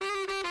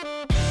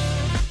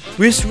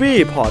Wishry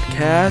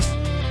Podcast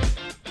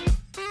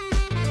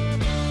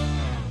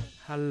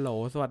ฮัลโหล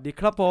สวัสดี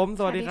ครับผม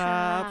สวัสดีค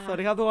รับสวัส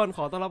ดีครับทุกคนข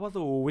อต้อนรับเข้า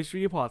สู่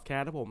Wishry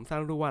Podcast ครับผมสร้า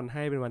งทุกวันใ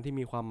ห้เป็นวันที่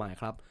มีความหมาย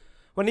ครับ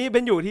วันนี้เป็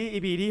นอยู่ที่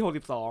EP ที่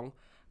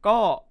62ก็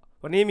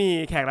วันนี้มี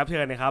แขกรับเชิ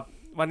ญนะครับ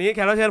วันนี้แข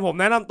กรับเชิญผม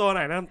แนะนำตัวห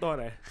น่อย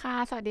ค่ะ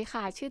สวัสดี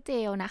ค่ะชื่อเจ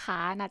ลนะคะ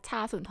ณัชชา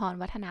สุนทร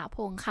วัฒนาพ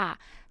งศ์ค่ะ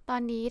ตอ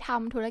นนี้ท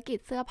ำธุรกิจ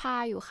เสื้อผ้า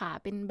อยู่ค่ะ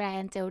เป็นแบร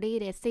นด์ Jelly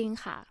Dressing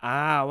ค่ะ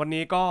วัน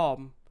นี้ก็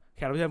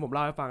แขกรับเชิญผมเ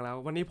ล่าให้ฟังแล้ว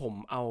วันนี้ผม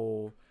เอา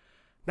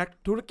นัก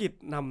ธุรกิจ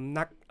นำ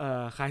นัก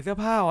ขายเสื้อ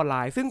ผ้าออนไล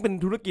น์ซึ่งเป็น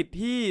ธุรกิจ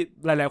ที่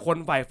หลายๆคน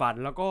ใฝ่ฝัน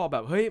แล้วก็แบ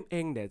บเฮ้ยเอ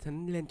งเดี๋ยวฉัน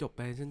เรียนจบไ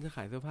ปฉันจะข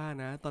ายเสื้อผ้า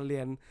นะตอนเรี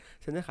ยน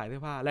ฉันจะขายเสื้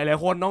อผ้าหลาย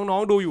ๆคนน้อ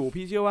งๆดูอยู่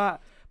พี่เชื่อว่า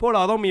พวกเร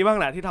าต้องมีบ้าง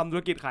แหละที่ทำธุ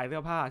รกิจขายเสื้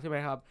อผ้าใช่ไหม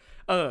ครับ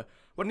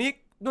วันนี้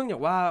เนื่องจา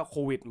กว่าโค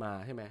วิดมา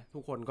ใช่ไหมทุ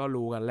กคนก็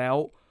รู้กันแล้ว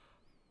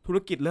ธุร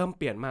กิจเริ่มเ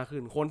ปลี่ยนมากขึ้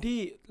นคนที่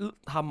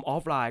ทำออ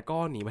ฟไลน์ก็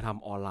หนีมาท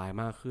ำออนไลน์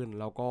มากขึ้น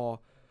แล้วก็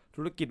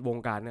ธุรกิจวง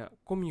การเนี่ย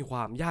ก็มีคว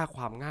ามยากค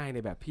วามง่ายใน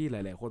แบบพี่ห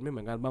ลายๆคนไม่เห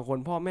มือนกันบางคน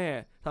พ่อแม่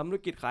ทำธุร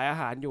กิจขายอา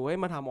หารอยู่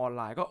มาทำออนไ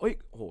ลน์ก็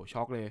โหช็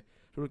อกเลย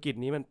ธุรกิจ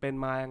นี้มันเป็น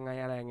มายังไง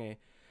อะไรยังไง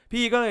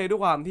พี่ก็เลยด้ว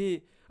ยความที่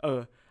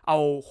เอา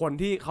คน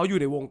ที่เขาอยู่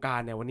ในวงการ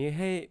เนี่ยวันนี้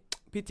ให้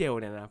พี่เจล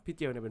เนี่ยนะพี่เ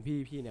จลเนี่ยเป็น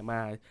พี่เนี่ย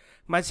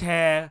มาแช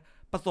ร์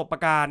ประสบ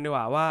การณ์ดีก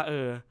ว่าว่า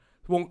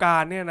วงกา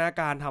รเนี่ยนะ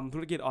การทำธุ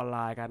รกิจออนไล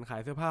น์การขา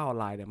ยเสื้อผ้าออน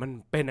ไลน์เนี่ยมัน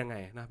เป็นยังไง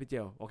นะพี่เจ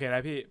ลโอเคไหม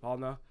พี่พร้อม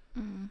เนาะ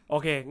โอ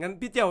เคงั้น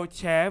พี่เจล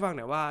แชร์ให้ฟังห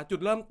น่อยว่าจุด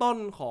เริ่มต้น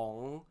ของ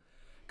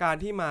การ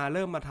ที่เ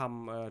ริ่มมาท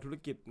ำธุร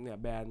กิจเนี่ย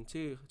แบรนด์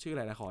ชื่ออะไ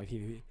รนะขออีกที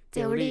พี่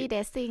Jelly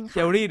Dressing ค่ะ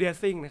Jelly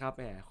Dressing นะครับแ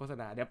หมโฆษ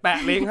ณาเดี๋ยวแปะ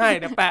ลิงก์ให้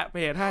เดี๋ยวแปะเพ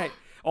จให้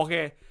โอเค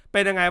เป็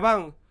นยังไงบ้าง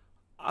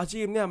อา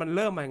ชีพเนี่ยมันเ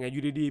ริ่มมายังไงอ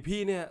ยู่ดีๆพี่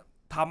เนี่ย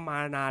ทำมา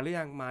นานหรือ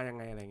ยังมายัง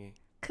ไงอะไรเงี้ย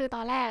คือต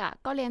อนแรกอ่ะ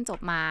ก็เรียนจบ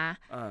ม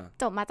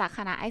าจากค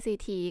ณะ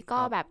ICT ก็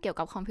แบบเกี่ยว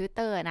กับคอมพิวเต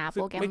อร์นะโป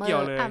รแกรมเมอร์ไม่เกี่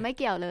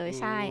ยวเลย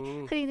ใช่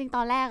คือจริงๆต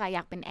อนแรกอ่ะอย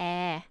ากเป็นแอ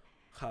ร์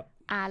ครับ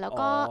แล้ว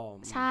ก็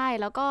ใช่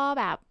แล้วก็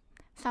แบบ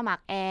สมัค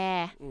รแอ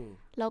ร์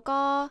แล้วก็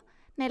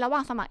ในระหว่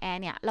างสมัครแอ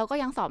ร์เนี่ยเราก็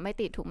ยังสอบไม่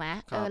ติดถูกไหม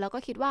เราก็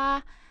คิดว่า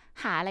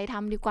หาอะไรท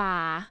ำดีกว่า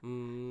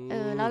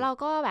แล้วเรา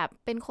ก็แบบ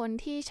เป็นคน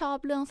ที่ชอบ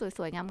เรื่องส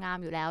วยๆงาม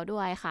ๆอยู่แล้วด้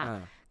วยค่ะ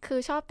คือ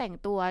ชอบแต่ง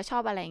ตัวชอ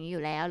บอะไรอย่างนี้อ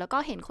ยู่แล้วแล้วก็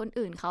เห็นคน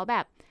อื่นเขาแบ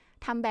บ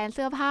ทำแบรนด์เ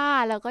สื้อผ้า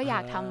แล้วก็อยา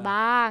กทำ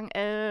บ้าง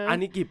อัน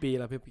นี้กี่ปี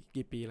แล้ว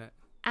กี่ปีแล้ว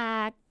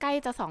ใกล้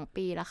จะ2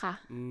 ปีแล้วค่ะ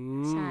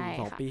ใช่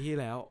2 ปีที่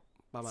แล้ว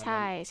ประมาณใ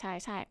ช่ใช่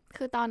ใช่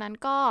คือตอนนั้น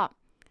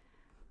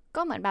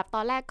ก็เหมือนแบบต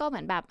อนแรกก็เหมื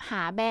อนแบบห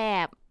าแบ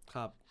บค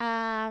รับ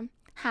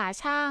หา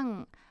ช่าง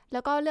แล้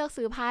วก็เลือก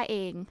ซื้อผ้าเอ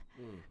ง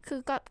คือ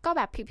ก็แ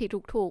บบผิด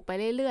ถูกไป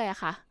เรื่อยๆอะ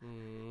ค่ะ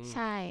ใ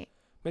ช่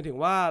ไม่ถึง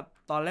ว่า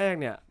ตอนแรก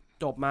เนี่ย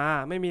จบมา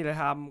ไม่มีอะไร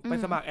ทำไป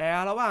สมัครแอ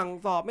ร์ระหว่าง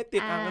สอบไม่ติ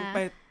ดงั้นไป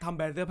ทำแ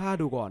บรนด์เสื้อผ้า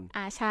ดูก่อน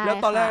ใช่แล้ว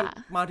ตอนแรก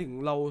มาถึง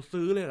เรา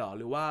ซื้อเลยเหรอ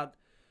หรือว่า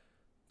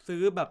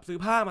ซื้อ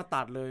ผ้ามา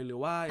ตัดเลยหรือ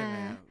ว่าอย่างไร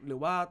หรือ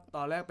ว่าต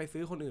อนแรกไป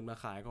ซื้อคนอื่นมา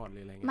ขายก่อนเล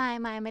ยอะไรเงี้ย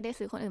ไม่ได้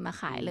ซื้อคนอื่นมา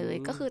ขายเลย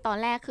ก็คือตอน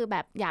แรกคือแบ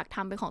บอยากท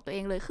ำเป็นของตัวเอ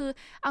งเลยคือ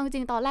เอาจ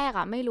ริงๆตอนแรก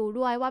ไม่รู้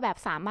ด้วยว่าแบบ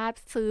สามารถ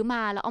ซื้อม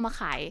าแล้วเอามา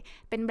ขาย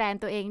เป็นแบรน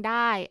ด์ตัวเองไ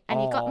ด้อัน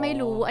นี้ก็ไม่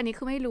รู้อันนี้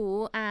คือไม่รู้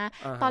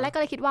ตอนแรกก็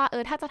เลยคิดว่า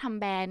ถ้าจะทำ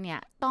แบรนด์เนี่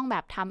ยต้องแบ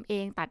บทำเอ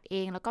งตัดเอ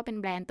งแล้วก็เป็น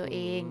แบรนด์ตัวเอ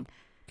ง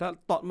แล้ว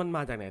ตอนมันม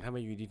าจากไหนทำไม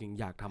อยู่ดีถึง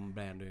อยากทำแบ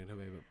รนด์ตัวเองทำ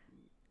ไมแบบ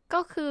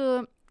ก็คือ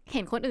เ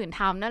ห็นคนอื่น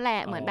ทำนั่นแหล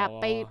ะเหมือนแบบ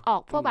ไปออ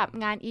กพวกแบบ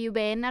งานอีเว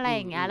นต์อะไรอ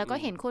ย่างเงี้ยแล้วก็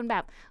เห็นคนแบ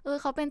บ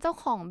เขาเป็นเจ้า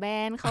ของแบร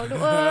นด์เขาดู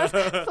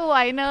สว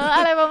ยเนอะอ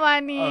ะไรประมาณ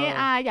นี้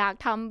อยาก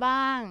ทำ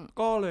บ้าง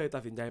ก็เลยตั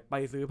ดสินใจไป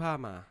ซื้อผ้า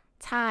มา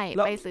ใช่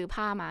ไปซื้อ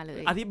ผ้ามาเล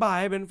ยอธิบาย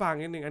ให้เป็นฟัง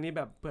นิดนึงอันนี้แ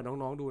บบเผื่อ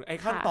น้องๆดูไอ้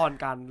ขั้นตอน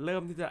การเริ่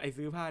มที่จะ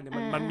ซื้อผ้าเนี่ย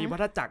มันมีวั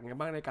ฏจักรไง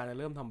บ้างในการ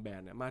เริ่มทำแบรน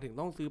ด์เนี่ยมาถึง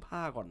ต้องซื้อผ้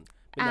าก่อน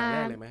เป็นอย่างแร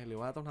กเลยไหมหรือ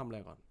ว่าต้องทำอะไร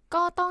ก่อน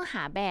ก็ต้องห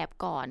าแบบ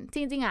ก่อนจ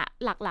ริง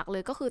ๆหลักๆเล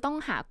ยก็คือต้อง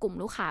หากลุ่ม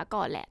ลูกค้า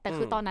ก่อนแหละแต่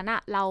คือตอนนั้น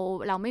เ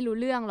ราไม่รู้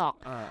เรื่องหรอก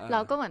เรา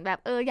ก็เหมือนแบบ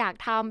อยาก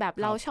ทำแบบ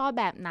เราชอบ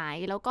แบบไหน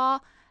แล้ว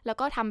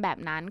ก็ทำแบบ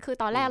นั้นคือ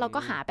ตอนแรกเราก็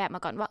หาแบบม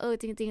าก่อนว่า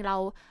จริงๆเรา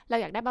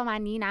อยากได้ประมาณ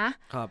นี้นะ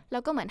แล้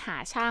วก็เหมือนหา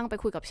ช่างไป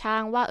คุยกับช่า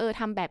งว่า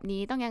ทำแบบ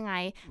นี้ต้องยังไง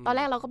ตอนแ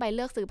รกเราก็ไปเ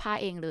ลือกซื้อผ้า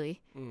เองเลย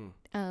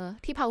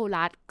ที่พาหุ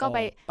รัตก็ไ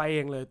ปเอ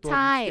งเลยตัวใ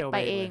ช่ไป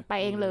เ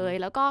องเลย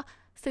แล้วก็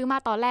ซื้อมา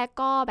ตอนแรก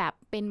ก็แบบ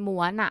เป็นม้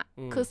วน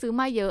คือซื้อ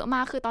มาเยอะม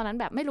ากคือตอนนั้น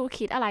แบบไม่รู้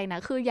คิดอะไรนะ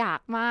คืออยา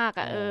กมาก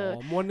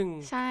ม้วนนึง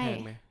แพง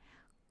ไหม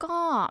ก็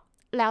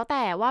แล้วแ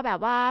ต่ว่าแบบ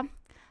ว่า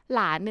ห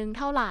ลานึง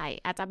เท่าไหร่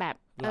อาจจะแบบ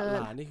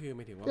หลานี่คือไ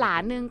ม่ถึงว่าหลา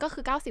นึงก็คื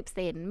อ90 เซ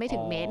นไม่ถึ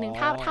งเมตรนึง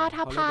ถ้า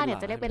ผ้าเนี่ย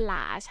จะได้เป็นหล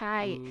าใช่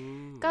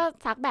ก็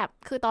ซักแบบ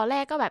คือตอนแร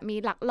กก็แบบมี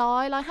หลัก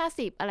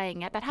150อะไรอย่าง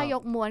เงี้ยแต่ถ้าย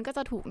กม้วนก็จ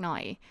ะถูกหน่อ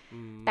ย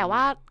แต่ว่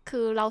าคื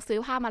อเราซื้อ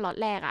ผ้ามาล็อต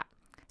แรก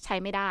ใช้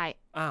ไม่ได้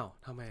อ้าว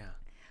ทำไม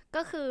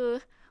ก็คือ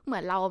เหมื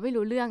อนเราไม่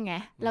รู้เรื่องไง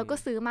เราก็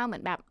ซื้อมาเหมื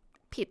อนแบบ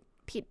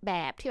ผิดแบ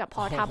บที่แบบพ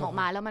อทำออก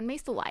มาแล้วมันไม่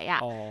สวย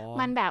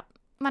มันแบบ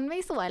มันไม่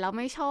สวยเรา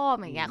ไม่ชอบ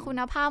อย่างเงี้ยคุ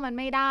ณภาพมัน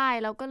ไม่ได้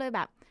เราก็เล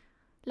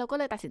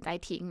ยตัดสินใจ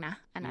ทิ้งนะ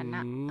อันนั้นน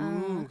ะ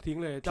ทิ้ง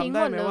เลยจำไ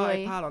ด้ไหมว่า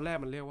ผ้าตอนแรก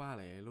มันเรียกว่าอะ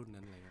ไรรุ่น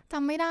นั้นอะไรจ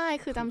ำไม่ได้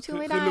คือจำชื่อ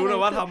ไม่ได้คือรู้เลย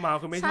ว่าทำมา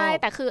คือไม่ชอบใช่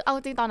แต่คือเอา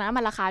จริงตอนนั้น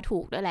มันราคาถู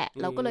กด้วยแหละ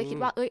เราก็เลยคิด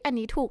ว่าอัน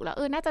นี้ถูกแล้ว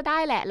น่าจะได้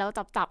แหละเรา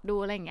จับดู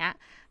อะไรอย่างเงี้ย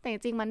แต่จ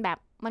ริงมันแบบ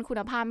มันคุ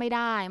ณภาพไม่ไ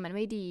ด้มันไ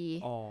ม่ดี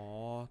อ๋อ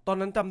ตอน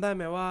นั้นจำได้ไ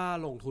หมว่า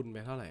ลงทุนไป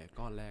เท่าไหร่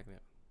ก้อนแรกเนี่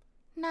ย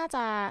น่าจ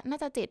ะ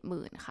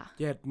70,000ค่ะ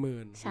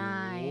70,000ใช่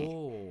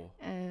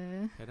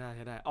ใช่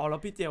ได้อ๋อแล้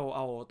วพี่เจลเอ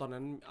าตอน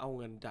นั้นเอา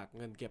เงินจาก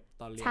เงินเก็บ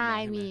ตอนเรียนใช่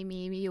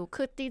มีอยู่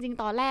คือจริง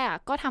ๆตอนแรก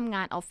ก็ทำง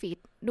านออฟฟิศ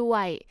ด้ว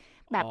ย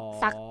แบบ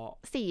สัก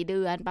4 เ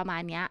ดือนประมา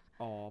ณเนี้ย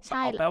ใ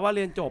ช่แปลว่าเ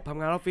รียนจบทำ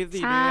งานออฟฟิศ4 เดื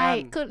อนใช่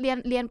คือเ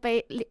รียนไป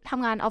ท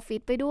ำงานออฟฟิ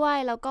ศไปด้วย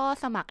แล้วก็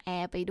สมัครแอ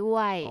ร์ไปด้ว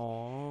ย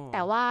แ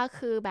ต่ว่า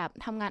คือแบบ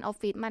ทำงานออฟ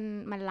ฟิศ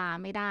มันลา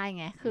ไม่ได้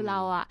ไงคือเร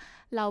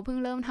าเพิ่ง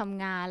เริ่มท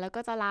ำงานแล้ว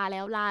ก็จะลาแล้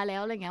ว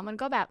อะไรเงี้ยมัน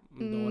ก็แบบ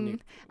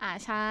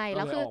ใช่แ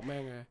ล้วคือ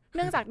เ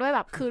นื่องจากด้วยแบ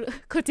บ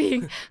คือจริง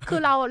คือ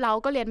เรา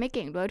ก็เรียนไม่เ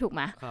ก่งด้วยถูกไห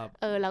ม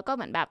แล้วก็เ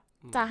หมือนแบบ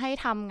จะให้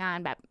ทำงาน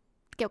แบบ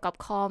เกี่ยวกับ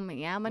คอมอย่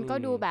างเงี้ยมันก็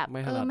ดูแบบ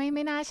ไ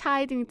ม่น่าใช่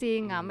จริง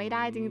ๆไม่ไ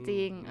ด้จ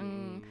ริง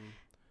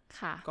ๆ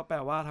ค่ะก็แปล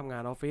ว่าทำงา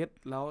นออฟฟิศ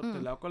แล้วเสร็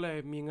จแล้วก็เลย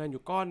มีเงินอ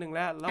ยู่ก้อนนึงแ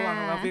ล้วระหว่าง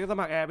ทำงานออฟฟิศก็ส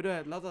มัครแอร์ไปด้วย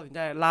แล้วตัดสินใจ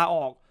ลาอ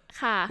อก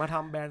มาท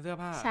ำแบรนด์เสื้อ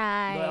ผ้า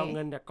โดยเอาเ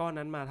งินจากก้อน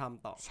นั้นมาท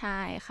ำต่อใช่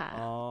ค่ะ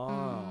อ๋อ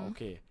โอ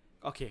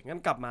เคงั้น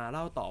กลับมาเ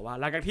ล่าต่อว่า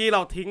หลังจากที่เร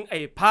าทิ้งไอ้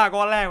ผ้าก้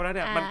อนแรกแล้วเ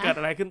นี่ยมันเกิด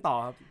อะไรขึ้นต่อ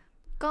ครับ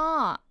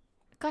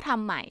ก็ท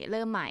ำใหม่เ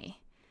ริ่มใหม่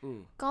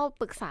ก็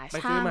ปรึกษา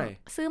ช่าง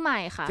ซื้อใหม่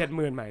ค่ะ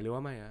70,000ใหม่หรือว่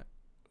าใหม่อะ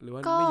หรือว่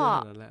าไม่เยอะขน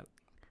าดนั้นแหละ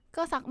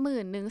ก็สัก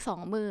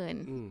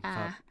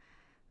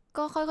10,000-20,000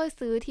ก็ค่อยๆ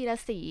ซื้อทีละ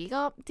สี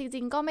ก็จ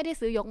ริงๆก็ไม่ได้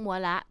ซื้อยกม้วน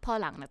ละพอ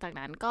หลังจาก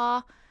นั้นก็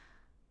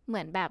เห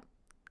มือนแบบ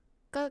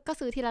ก็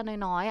ซื้อทีละ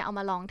น้อยๆเอา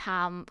มาลองท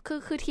ำ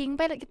คือทิ้ง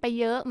ไป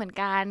เยอะเหมือน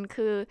กัน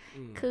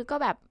คือก็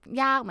แบบ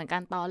ยากเหมือนกั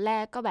นตอนแร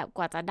กก็แบบก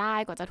ว่า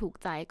จะถูก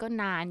ใจก็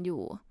นานอ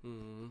ยู่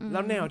แล้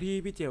วแนวที่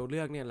พี่เจลเลื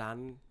อกเนี่ยร้าน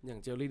อย่าง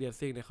เจลลี่เดซ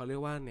ซิ่งเนี่ยเขาเรีย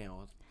กว่าแนว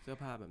เสื้อ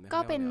ผ้าแบบไหนก็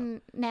เป็น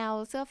แนว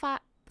เสื้อ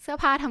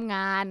ผ้าทำง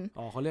าน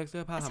เขาเรียกเ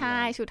สื้อผ้าทำงานใช่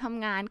ชุดท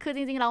ำงานคือจ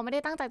ริงๆเราไม่ได้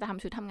ตั้งใจจะท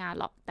ำชุดทำงาน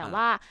หรอกแต่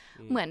ว่า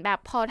เหมือนแบบ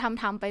พอ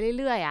ทำไป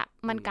เรื่อยๆอ่ะ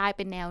มันกลายเ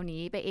ป็นแนว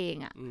นี้ไปเอง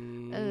อ่ะ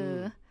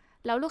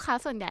แล้วลูกค้า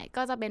ส่วนใหญ่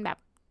ก็จะเป็นแบบ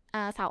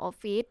สาวออฟ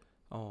ฟิศ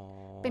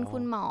เป็นคุ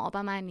ณหมอป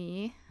ระมาณนี้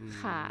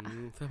ค่ะ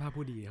เสื้อผ้า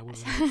ผู้ดีครับ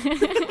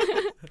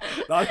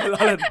ร้อน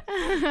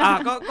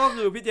ก็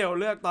คือพี่เจล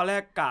เลือกตอนแร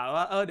กกะ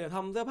ว่าเดี๋ยวท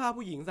ำเสื้อผ้า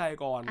ผู้หญิงใส่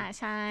ก่อน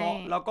ใช่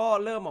แล้วก็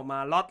เริ่มออกมา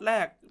ล็อตแร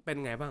กเป็น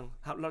ไงบ้าง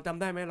เราจำ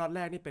ได้ไหมล็อตแ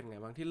รกนี่เป็นไง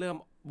บ้างที่เริ่ม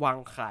วาง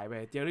ขายไป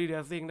เจลลี่เด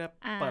ซซิ่งได้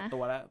เปิดตั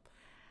วแล้ว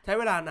ใช้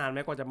เวลานานไหม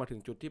กว่าจะมาถึง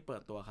จุดที่เปิ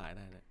ดตัวขายไ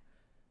ด้เนี่ย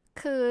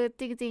คือ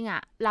จริง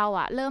ๆเรา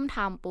เริ่มท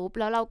ำปุ๊บ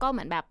แล้วเราก็เห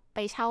มือนแบบไป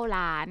เช่า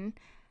ร้าน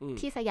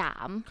ที่สยา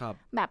ม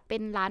แบบเป็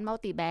นร้านมัล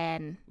ติแบรน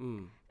ด์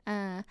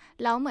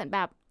แล้วเหมือนแบ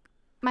บ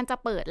มันจะ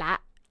เปิดละ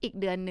อีก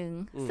เดือนนึง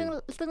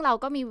ซึ่งเรา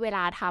ก็มีเวล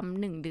าท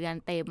ำ1 เดือน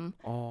เต็ม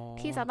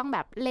ที่จะต้องแบ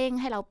บเร่ง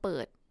ให้เราเปิ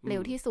ดเร็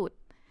วที่สุด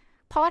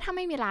เพราะว่าถ้าไ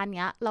ม่มีร้านเ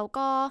นี้ยเรา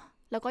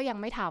ก็ยัง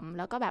ไม่ทำแ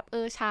ล้วก็แบบ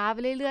ช้าไป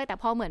เรื่อยๆแต่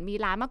พอเหมือนมี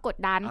ร้านมากด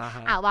ดัน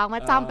วางม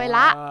าจำไปล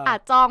ะ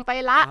จองไป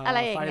ละอะไร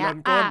อย่างเงี้ย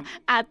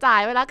จ่า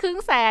ยไปละ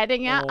100,000อย่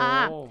างเงี้ย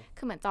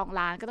คือเหมือนจอง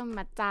ร้านก็ต้อง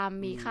มาจ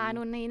ำมีค่า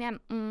นู่นนี่เนี่ย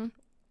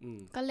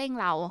ก็เร่ง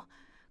เรา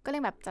ก็เร่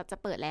งแบบจะ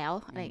เปิดแล้ว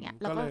อะไรเงี้ย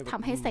แล้วก็ท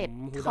ำให้เสร็จ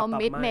คอม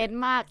มิตเมน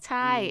ต์มากใ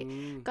ช่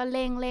ก็เ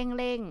ร่ง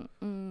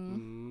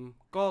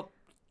ก็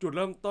จุดเ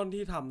ริ่มต้น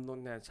ที่ทำตรง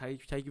นี้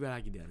ใช้เวลา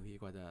กี่เดือนพี่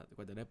กว่า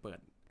จะได้เปิด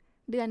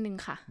เดือนนึง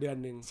ค่ะเดือน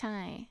นึงใช่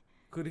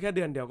คือแค่เ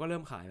ดือนเดียวก็เริ่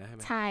มขายแล้วใช่ไห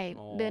มใช่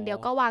เดือนเดียว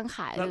ก็วางข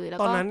ายเลยแล้ว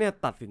ตอนนั้นเนี่ย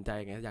ตัดสินใจ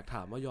ไงอยากถ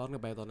ามว่าย้อนกลั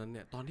บไปตอนนั้นเ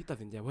นี่ยตอนที่ตัด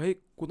สินใจว่าเฮ้ย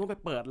กูต้องไป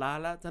เปิดร้าน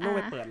แล้วจะต้องไ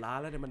ปเปิดร้าน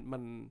แล้วเนี่ย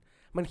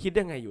มันคิด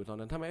ยังไงอยู่ตอน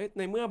นั้นทำไมใ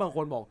นเมื่อบางค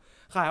นบอก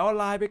ขายออน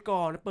ไลน์ไป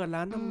ก่อนเปิดร้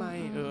านทำไม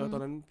ตอ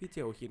นนั้นพี่เจ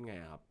ลคิดไง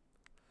ครับ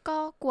ก็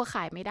กลัวข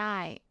ายไม่ได้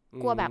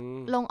กลัวแบบ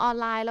ลงออน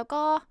ไลน์แล้ว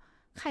ก็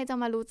ใครจะ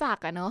มารู้จัก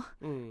อะเนอะ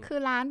คือ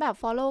ร้านแบบ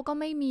follow ก็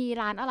ไม่มี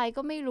ร้านอะไร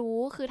ก็ไม่รู้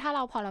คือถ้า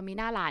พอเรามี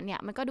หน้าร้านเนี่ย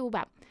มันก็ดูแบ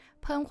บ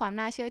เพิ่มความ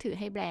น่าเชื่อถือ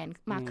ให้แบรนด์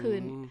มากขึ้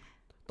น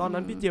ตอน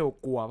นั้นพี่เจล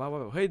กลัวว่า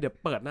แบบเฮ้ยเดี๋ยว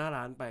เปิดหน้า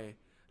ร้านไป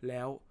แ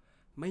ล้ว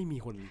ไม่มี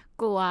คน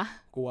กลัว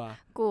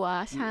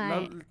ใช่แล้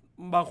ว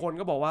บางคน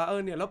ก็บอกว่า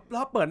เนี่ยแ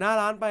ล้วเปิดหน้า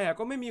ร้านไป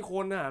ก็ไม่มีค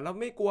นแล้ว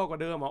ไม่กลัวกว่า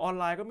เดิมออน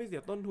ไลน์ก็ไม่เสี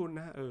ยต้นทุนน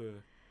ะ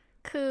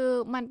คือ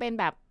มันเป็น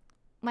แบบ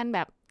มันแบ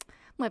บ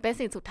เหมือนเป็น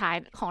สิ่งสุดท้าย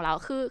ของเรา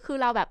คือ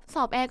เราแบบส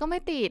อบแอร์ก็ไม่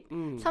ติด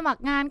สมัค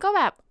รงานก็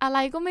แบบอะไร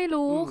ก็ไม่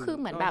รู้คือ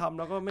เหมือนแบบทำ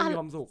แล้วก็ไม่มี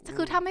ความสุข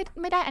คือถ้า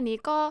ไม่ได้อันนี้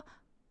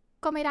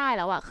ก็ไม่ได้แ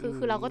ล้วอะ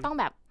คือเราก็ต้อง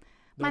แบบ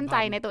มั่นใจ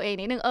ในตัวเอง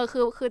นิดนึง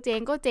คือเจ๊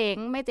งก็เจ๊ง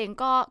ไม่เจ๊ง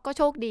ก็โ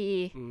ชคดี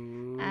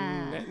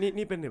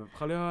นี่เป็นแบบเข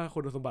าเรียกว่าคุ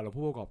ณสมบัติของ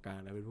ผู้ประกอบการ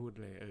นะเป็นพูด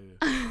เลย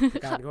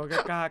การเขา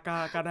กล้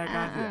าได้ก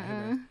ล้าเสียใช่ไ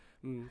หม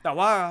แต่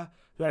ว่า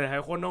หลา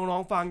ยๆคนน้อ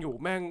งๆฟังอยู่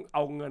แม่งเอ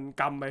าเงิน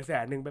กำไป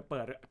100,000ไปเปิ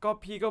ดก็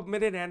พี่ก็ไม่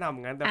ได้แนะน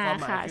ำงั้นแต่ความ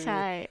หมายคือ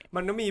มั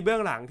นต้องมีเบื้อ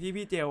งหลังที่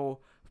พี่เจล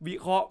วิ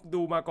เคราะห์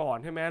ดูมาก่อน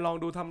ใช่ไหมลอง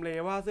ดูทำเล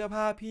ว่าเสื้อ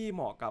ผ้าพี่เห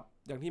มาะกับ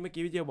อย่างที่เมื่อ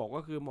กี้พี่เจลบอก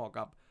ก็คือเหมาะ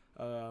กับ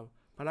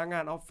พนักงา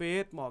นออฟฟิ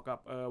ศเหมาะกับ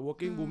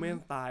working woman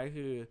style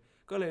คือ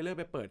ก็เลยเลือก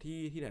ไปเปิด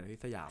ที่ไหน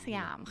ที่สยา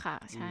มค่ะ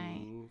ใช่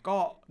ก็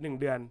1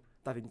 เดือน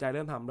ตัดสินใจเ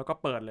ริ่มทำแล้วก็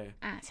เปิดเลย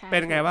เป็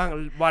นไงบ้าง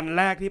วัน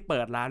แรกที่เปิ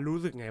ดร้านรู้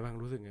สึกไงบ้าง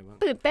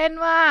ตื่นเต้น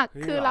มาก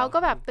คือเราก็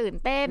แบบตื่น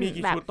เต้นมี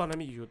กี่ชุดตอนนั้น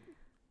มีกี่ชุด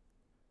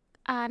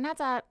น่า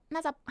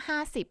จะ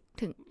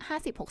50 ถึง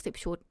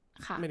 50-60 ชุด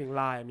ค่ะไม่ถึง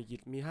ลาย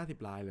มี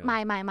50ลายเลยไม่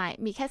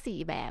มีแค่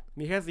4แบบ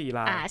มีแค่4ล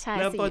ายใช่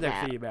เริ่มต้นจาก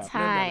4แบบเ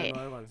ริ่มจาก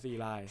น้อยก่อน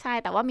4ลายใช่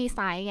แต่ว่ามีไซ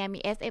ส์ไงมี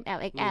S M L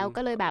X L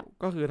ก็เลยแบบ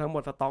ก็คือทั้งหม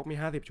ดสต็อกมี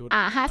50ชุด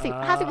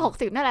50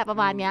 60นั่นแหละประ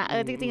มาณเนี้ย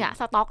จริงๆ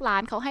สต็อกร้า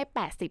นเขาให้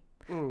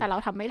80แต่เรา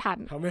ทำไม่ทัน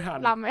เ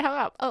ราไม่เท่า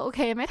แบบโอเค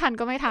ไม่ทัน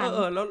ก็ไม่ทัน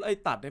แล้วไอ้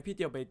ตัดเนี่ยพี่เ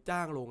จียวไปจ้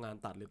างโรงงาน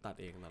ตัดหรือตัด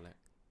เองนั่นแหละ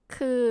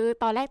คือ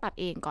ตอนแรกตัด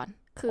เองก่อน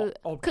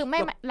คือไม่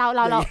เร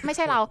าไม่ใ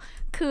ช่เรา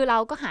คือเรา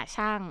ก็หา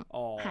ช่าง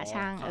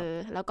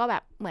แล้วก็แบ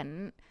บเห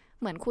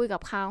มือนคุยกั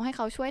บเขาให้เ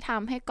ขาช่วยท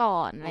ำให้ก่อ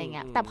นอะไรเ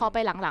งี้ยแต่พอไป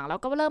หลังๆเรา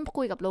ก็เริ่ม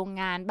คุยกับโรง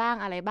งานบ้าง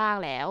อะไรบ้าง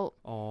แล้ว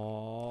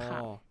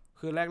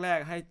คือแรก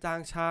ๆให้จ้าง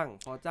ช่าง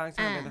พอจ้าง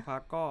ช่างไปสักพั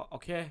กก็โอ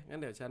เคงั้น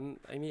เดี๋ยวฉัน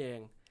ไอ้นี่เอ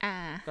ง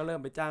ก็เริ่ม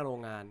ไปจ้างโรง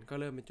งานก็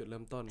เริ่มเป็นจุดเ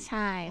ริ่มต้นใ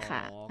ช่ค่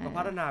ะก็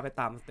พัฒนาไป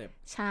ตามสเต็ป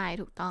ใช่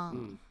ถูกต้อง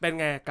เป็น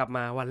ไงกลับม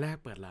าวันแรก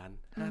เปิดร้าน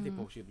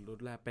56ชุดรุ่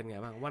นแรกเป็นไง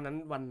บ้างวันนั้น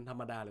วันธรร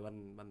มดาหรือ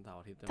วันเสาร์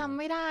อาทิตย์จำ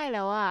ไม่ได้แ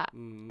ล้วอะ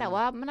แต่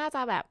ว่าน่า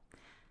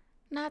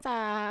จะ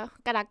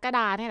กรกฎ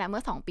าเนี่ยแหละเมื่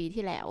อ2ปี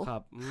ที่แล้ว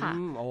ค่ะ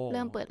เ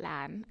ริ่มเปิดร้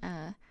าน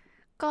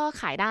ก็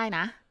ขายได้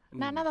นะ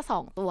น่าจะ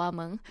2ตัว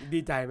มึงดี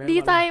ใจไหมดี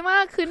ใจมา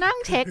กคือนั่ง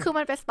เช็คคือ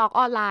มันเป็นสต็อก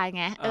ออนไลน์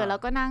ไงแล้ว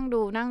ก็นั่ง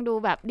ดู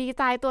แบบดี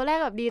ใจตัวแรก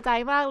แบบดีใจ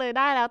มากเลย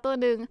ได้แล้วตัว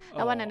นึงแ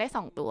ล้ววันนั้นได้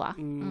2ตัว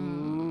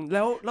แ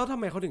ล้วทำ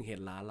ไมเขาถึงเห็น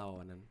ร้านเรา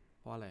วันนั้น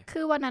เพราะอะไร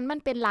คือวันนั้นมัน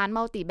เป็นร้าน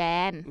มัลติแบร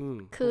นด์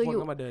คืออ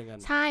ยู่มาเดินกัน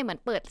ใช่เหมือน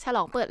เปิดฉล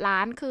องเปิดร้า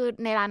นคือ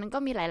ในร้านนั้นก็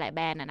มีหลายๆแบ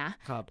รนด์นะ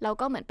เรา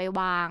ก็เหมือนไป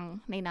วาง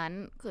ในนั้น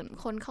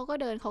คนเขาก็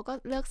เดินเขาก็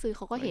เลือกซื้อเ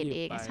ขาก็เห็นเ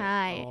องใช่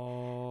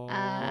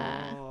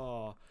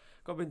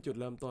ก็เป็นจุด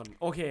เริ่มต้น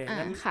โอเค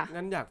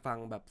งั้นอยากฟัง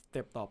แบบสเ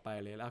ต็ปต่อไป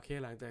เลยโอเค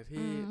หลังจาก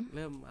ที่เ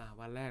ริ่ม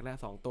วันแรกแล้ว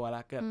2ตัวแ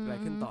ล้วเกิดอะไร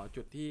ขึ้นต่อ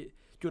จุ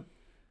ด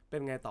เป็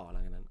นไงต่อหลั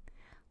งจากนั้น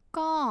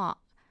ก็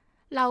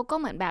เราก็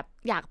เหมือนแบบ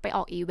อยากไปอ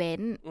อกอีเว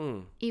น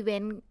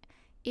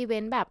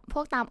ต์แบบพ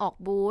วกตามออก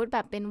บูธแบ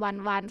บเป็นวัน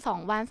2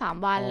วัน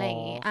3วันอะไรอย่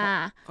างงี้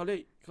เ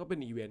ขาเป็น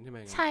อีเวนต์ใช่ไหม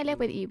ใช่เรียก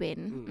เป็นอีเวน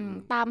ต์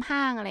ตาม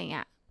ห้างอะไรเ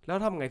งี้ยแล้ว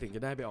ทำไงถึงจ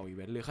ะได้ไปออกอีเ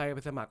วนต์หรือใครไป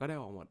สมัครก็ได้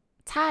ออกหมด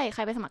ใช่ใค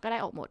รไปสมัครก็ได้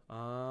ออกหมด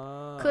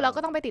คือเราก็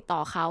ต้องไปติดต่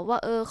อเขาว่า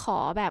ขอ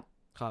แบบ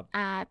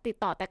ติด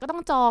ต่อแต่ก็ต้อ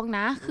งจองน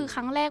ะคือค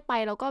รั้งแรกไป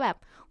เราก็แบบ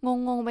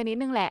งงไปนิด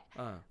นึงแหละ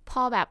พ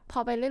อ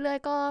ไปเรื่อย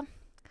ๆก็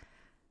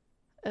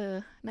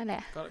นั่นแหล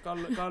ะ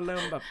ก็เริ่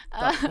มแบบ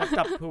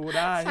จับทูไ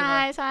ด้ใช่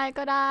ใช่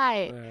ก็ได้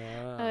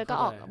ก็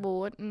ออกบู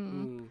ธ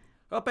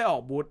ก็ไปออ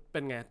กบูธเป็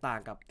นไงต่าง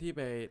กับที่ไ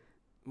ป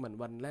เหมือน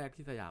วันแรก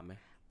ที่สยามไหม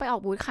ไปออ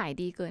กบูธขาย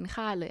ดีเกินค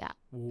าดเลยอ่ะ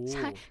ใ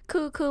ช่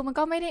คือมัน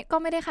ก็ไม่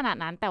ได้ขนาด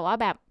นั้นแต่ว่า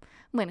แบบ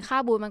เหมือนค่า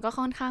บูธมันก็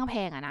ค่อนข้างแพ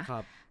งอะนะ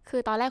คื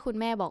อตอนแรกคุณ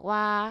แม่บอกว่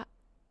า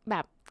แบ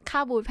บค่า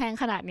บูธแพง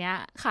ขนาดเนี้ย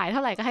ขายเท่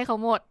าไหร่ก็ให้เขา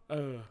หมด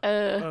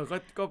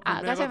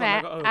ก็ใช่ไหม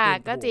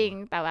ก็จริง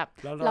แต่แบบ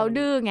เรา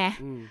ดื้อไง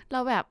เรา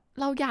แบบ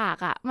เราอยาก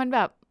อ่ะมันแบ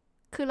บ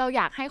คือเราอ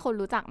ยากให้คน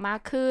รู้จักมา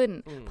กขึ้น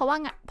เพราะ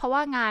ว่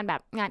างานแบ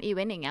บงานอีเว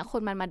นต์อย่างเงี้ยค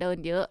นมันมาเดิน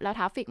เยอะแล้วท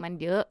ราฟฟิกมัน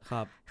เยอะ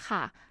ค่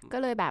ะก็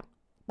เลยแบบ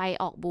ไป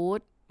ออกบู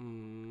ธ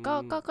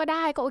ก็ไ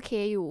ด้ก็โอเค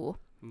อยู่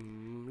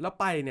แล้ว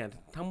ไปเนี่ย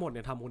ทั้งหมดเ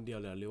นี่ยทำคนเดียว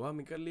เลยหรือว่า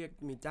มันก็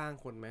มีจ้าง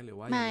คนไหมหรือ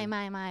ว่าไม่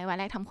วัน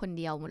แรกทำคน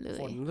เดียวหมดเล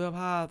ยขนเสื้อ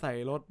ผ้าใส่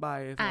รถไป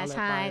อะไร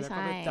ไปแล้ว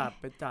ก็ไป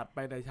จัดไป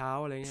แต่เช้า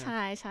อะไรเงี้ย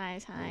ใ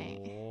ช่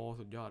โอ้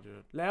สุดยอดเล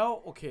ยแล้ว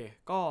โอเค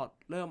ก็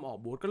เริ่มออก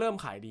บูธก็เริ่ม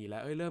ขายดีแล้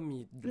วเริ่มมี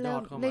ยอ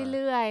ดเข้ามาเ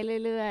รื่อ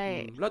ย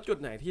แล้วจุด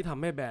ไหนที่ท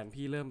ำให้แบรนด์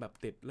พี่เริ่มแบบ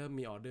ติดเริ่ม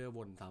มีออเดอร์ว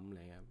นซ้ำอะไร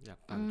เงี้ยอยาก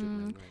ฟังจุด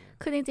นั้นเลย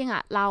คือจริงๆอ่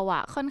ะเราอ่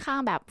ะค่อนข้าง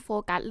แบบโฟ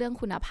กัสเรื่อง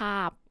คุณภา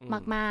พ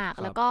มาก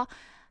ๆแล้วก็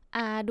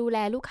ดูแล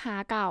ลูกค้า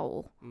เก่า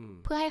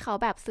เพื่อให้เขา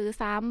แบบซื้อ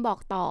ซ้ำบอก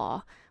ต่อ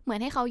เหมือน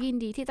ให้เขายิน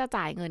ดีที่จะ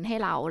จ่ายเงินให้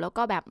เราแล้ว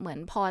ก็แบบเหมือน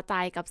พอใจ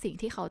กับสิ่ง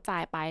ที่เขาจ่า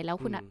ยไปแ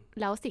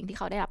ล้วสิ่งที่เ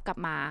ขาได้รับกลับ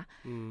มา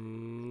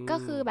ก็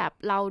คือแบบ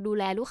เราดู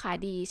แลลูกค้า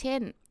ดีเช่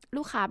น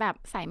ลูกค้าแบบ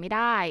ใส่ไม่ไ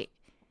ด้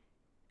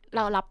เร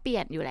ารับเปลี่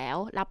ยนอยู่แล้ว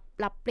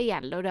รับเปลี่ย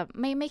นเราแบบ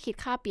ไม่คิด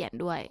ค่าเปลี่ยน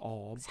ด้วย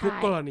ทุก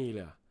กรณีเล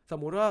ยสม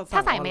มุติว่าถ้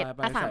าใส่ไ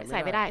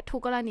ม่ได้ทุ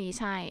กกรณี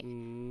ใช่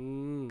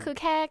คือ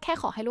แค่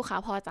ขอให้ลูกค้า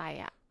พอใจ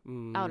อ่ะ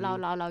เ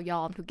ราย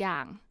อมทุกอย่า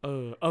ง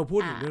พู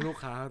ดถึงเรื่องลูก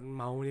ค้าเ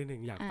มาส์นิดหนึ่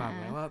งอยากฟัง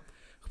แล้วว่า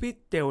พี่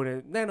เจลเนี่ย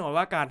แน่นอน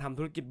ว่าการทำ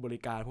ธุรกิจบริ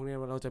การพวกนี้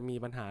เราจะมี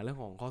ปัญหาเรื่อง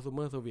ของ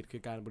consumer service คื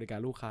อการบริการ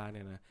ลูกค้าเ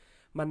นี่ยนะ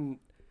มัน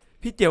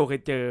พี่เจลเค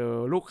ยเจอ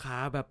ลูกค้า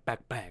แบบแ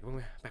ปลกๆบ้างไห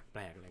มแป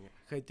ลกๆอะไรเงี้ย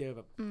เคยเจอแบ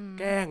บ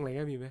แกล้งอะไรเ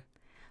งี้ยมีไหม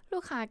ลู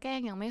กค้าแกล้ง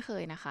ยังไม่เค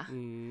ยนะคะ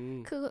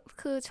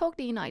คือโชค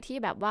ดีหน่อยที่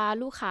แบบว่า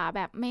ลูกค้าแ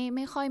บบไ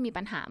ม่ค่อยมี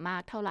ปัญหามา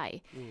กเท่าไหร่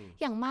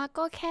อย่างมาก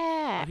ก็แค่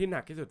ที่หนั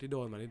กที่สุดที่โด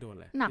นมาที่โดน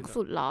เลยหนัก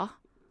สุดเหรอ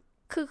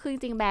คือจ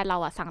ริงๆแบรนด์เรา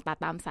สั่งตัด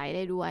ตามไซส์ไ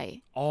ด้ด้วย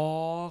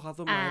คัส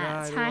ตอมไมซ์ได้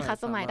ใช่คัส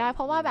ตอมไมซ์ได้เพ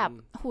ราะว่าแบบ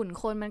หุ่น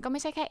คนมันก็ไ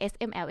ม่ใช่แค่ S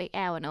M L X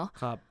L เนอะ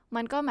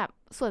มันก็แบบ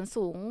ส่วน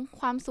สูง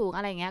ความสูงอ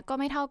ะไรเงี้ยก็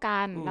ไม่เท่ากั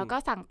นแล้วก็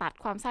สั่งตัด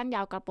ความสั้นย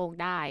าวกระโปรง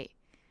ได้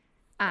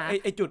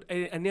ไอจุด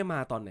อันเนี้ยมา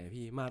ตอนไหน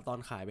พี่มาตอน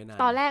ขายไปนาน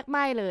ตอนแรกไ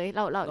ม่เลยเ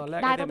รา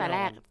ได้ตั้งแต่แร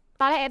ก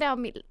ตอนแรกเรา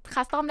มี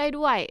คัสตอมได้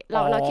ด้วยเ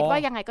ราคิดว่า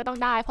ยังไงก็ต้อง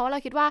ได้เพราะเรา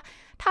คิดว่า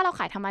ถ้าเรา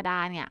ขายธรรมดา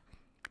เนี่ย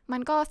มั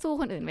นก็สู้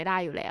คนอื่นไม่ได้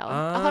อยู่แล้ว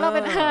เพราะเราเ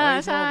ป็น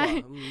ใช่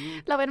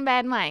เราเป็นแบร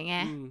นด์ใหม่ไง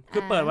คื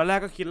อเปิดวันแรก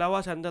ก็คิดแล้วว่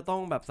าฉันจะต้อ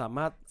งแบบสาม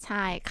ารถใ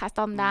ช่คัสต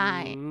อมได้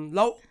แ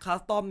ล้วคั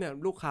สตอมเนี่ย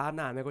ลูกค้า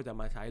นานไหมก็จะ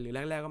มาใช้หรือแร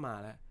กๆก็มา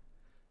แล้ว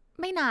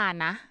ไม่นาน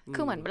นะ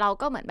คือเหมือนเรา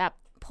ก็เหมือนแบบ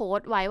โพส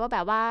ต์ไว้ว่าแบ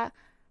บว่า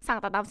สั่ง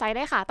ตัดตามไซส์ไ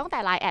ด้ค่ะตั้งแต่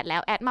ไลน์แอดแล้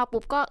วแอดมา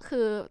ปุ๊บก็คื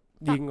อ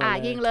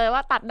ยิงเลยว่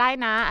าตัดได้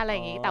นะอะไรอ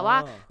ย่างงี้แต่ว่า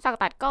สั่ง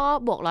ตัดก็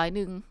บวก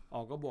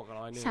100ก็บวกกับ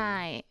100ใช่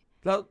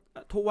แล้ว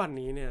ทุกวัน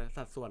นี้เนี่ย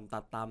สัดส่วนตั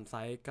ดตามไซ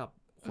ส์กับ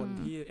คน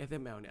ที่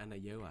SML เนี่ยอันไหน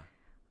เยอะกว่า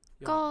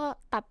ก็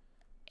ตัด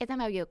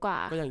SML เยอะกว่า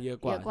ก็ยังเยอะ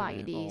กว่าอ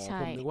ยู่ดีใช่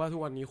ผมนึกว่าทุ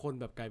กวันนี้คน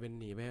แบบกลายเป็น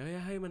หนีไป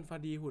ให้มันพอ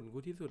ดีหุ่นกู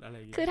ที่สุดอะไรอ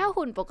ย่างเงี้ยคือถ้า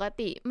หุ่นปก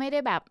ติไม่ได้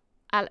แบบ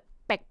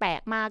แปล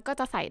กๆมากก็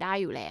จะใส่ได้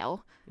อยู่แล้ว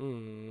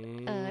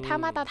ถ้า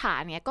มาตรฐาน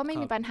เนี้ยก็ไม่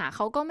มีปัญหาเข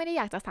าก็ไม่ได้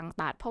อยากจะสั่ง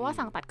ตัดเพราะว่า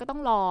สั่งตัดก็ต้อ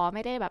งรอไ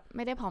ม่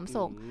ได้พร้อม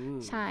ส่ง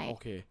ใช่โอ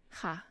เค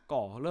ค่ะ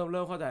ก็เ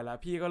ริ่มเข้าใจแล้ว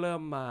พี่ก็เริ่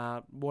มมา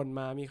วน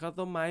มามีข้าว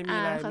ต้มไม้มี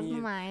อะไรมี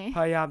พ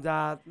ยายามจะ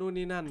นู่น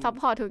นี่นั่นซัพ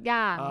พอร์ตทุกอ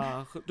ย่าง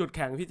จุดแ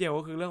ข็งพี่เจล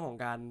ก็คือเรื่องของ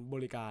การบ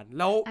ริการ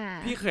แล้ว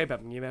พี่เคยแบ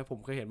บนี้ไหมผม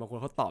เคยเห็นบางคน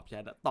เขาตอบแช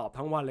ทตอบ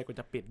ทั้งวันเลยกว่า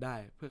จะปิดได้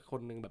เพื่อค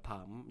นนึงแบบถ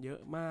ามเยอะ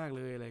มากเ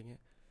ลยอะไรเงี้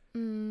ย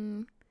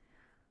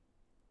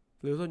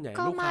หรือส่วนใหญ่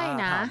ลูกค้า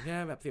ถามแค่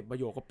แบบ10 ประ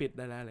โยคก็ปิดไ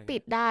ด้แล้วอะไรปิ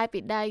ด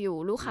ได้อยู่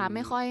ลูกค้าไ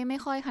ม่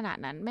ค่อยขนาด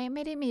นั้นไ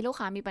ม่ได้มีลูก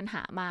ค้ามีปัญห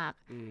ามาก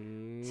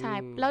ใช่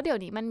แล้วเดี๋ยว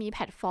นี้มันมีแพ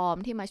ลตฟอร์ม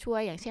ที่มาช่วย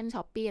อย่างเช่น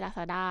Shopee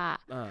Lazada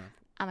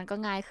มันก็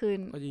ง่ายขึ้น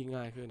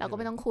เราก็ไ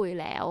ม่ต้องคุย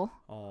แล้ว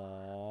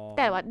แ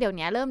ต่ว่าเดี๋ยว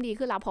นี้เริ่มดี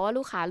ขึ้นแล้วเพราะว่า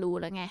ลูกค้ารู้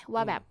แล้วไงว่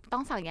าแบบต้อ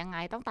งสั่งยังไง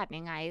ต้องตัด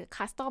ยังไง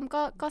คัสตอม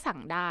ก็สั่ง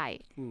ได้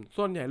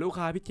ส่วนใหญ่ลูก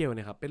ค้าพี่เจลเ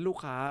นี่ยครับเป็นลูก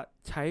ค้า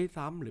ใช้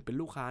ซ้ำหรือเป็น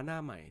ลูกค้าหน้า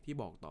ใหม่ที่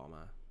บอกต่อม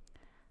า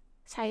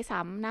ใช้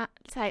ซ้ำนะ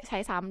ใช้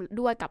ซ้ำ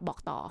ด้วยกับบอก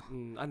ต่อ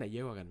อันไหนเย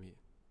อะกว่ากันพี่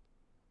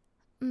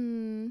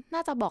น่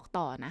าจะบอก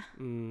ต่อนะ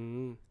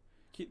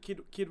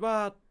คิดว่า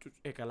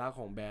เอกลักษณ์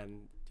ของแบรน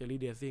ด์ Jelly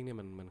Dressing เนี่ย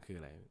มันคือ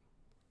อะไร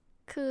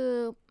คือ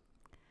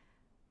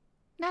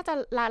น่าจะ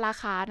รา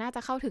คาน่าจ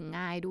ะเข้าถึง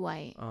ง่ายด้วย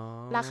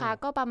ราคา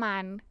ก็ประมา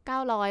ณ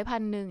900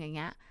 1,000อย่างเ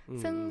งี้ย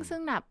ซึ่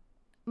งแบบ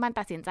มัน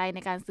ตัดสินใจใน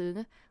การซื้อ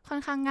ค่อ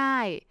นข้างง่า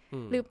ย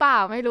หรือเปล่า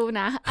ไม่รู้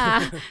นะ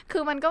คื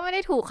อมันก็ไม่ไ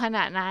ด้ถูกขน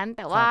าดนั้นแ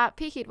ต่ว่า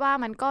พี่คิดว่า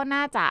มันก็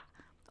น่าจะ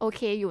โอเ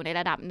คอยู่ใน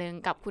ระดับหนึ่ง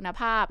กับคุณ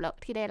ภาพแล้ว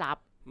ที่ได้รับ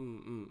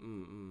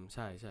ใ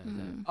ช่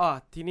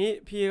ทีนี้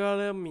พี่ก็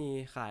เริ่มมี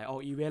ขายออก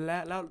อีเวนต์แ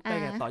ล้วไป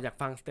ไงต่ออยาก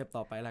ฟังสเต็ป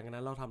ต่อไปหลังจาก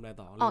นั้นเราทำอะไร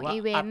ต่อหรือว่า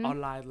อัดออน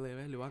ไลน์เลยไห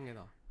มหรือว่าไง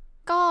ต่อ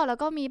ก็แล้ว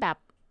ก็มีแบบ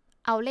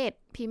outlet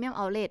premium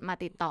outlet มา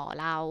ติดต่อ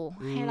เรา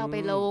ให้เราไป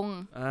ลง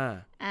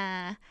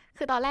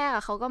คือตอนแรก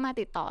เขาก็มา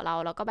ติดต่อเรา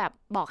แล้วก็แบบ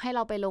บอกให้เร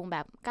าไปลงแบ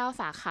บ9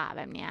 สาขาแ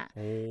บบเนี้ย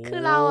คื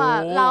อเร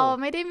า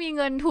ไม่ได้มีเ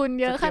งินทุน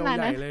เยอะขนาด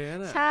นั้น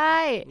ใช่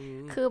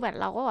คือแบบ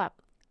เราก็แบบ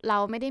เรา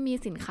ไม่ได้มี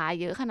สินค้า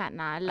เยอะขนาด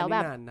นั้นแล้วแบ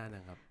บนานน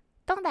ะครับ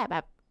ตั้งแต่แบ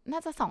บน่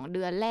าจะ2 เ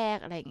ดือนแรก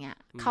อะไรเงี้ย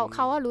เข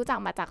าว่ารู้จัก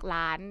มาจาก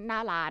ร้านหน้า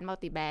ร้านมัล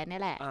ติแบรนด์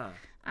นี่แหละ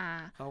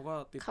เขาก็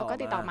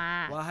ติดต่อมา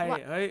ว่าให้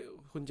เฮ้ย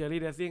คุณเจลลี่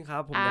เดซซิ่งครั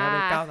บผมจะไป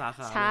9 สาข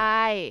าใ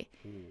ช่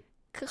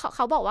คือเข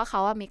าบอกว่าเข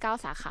ามี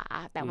9 สาขา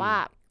แต่ว่า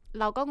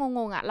เราก็ง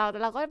งเร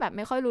าก็แบบไ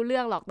ม่ค่อยรู้เรื่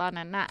องหรอกตอน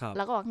นั้นน่ะเร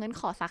าก็บอกเงิน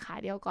ขอสาขา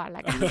เดียวก่อนล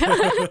ะกัน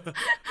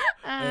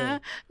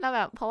เราแบ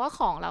บเพราะว่าข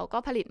องเราก็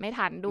ผลิตไม่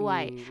ทันด้ว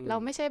ยเรา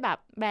ไม่ใช่แบบ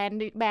แบร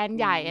นด์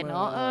ใหญ่เน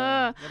อะ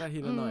ก็ได้ที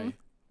ละหน่อย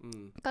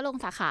ก็ลง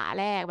สาขา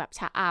แรกแบบ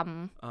ชะอ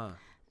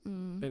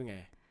ำเป็นไง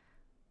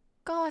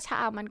ก็ชะ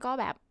อำมันก็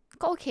แบบ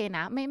ก็โอเคน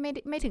ะ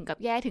ไม่ถึงกับ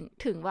แย่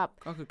ถึงแบบ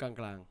ก็คือกลา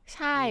งๆใ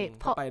ช่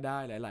เพราะไปได้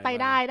หลายๆไป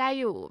ได้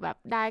อยู่แบบ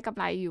ได้กำ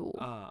ไรอยู่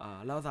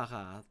แล้วสาข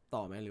าต่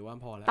อไหมหรือว่า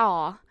พอแล้วต่อ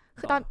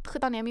คือ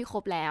ตอนนี้มีคร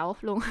บแล้ว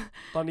ลุง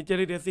ตอนนี้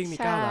Jelly Dressing มี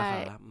9 สาขา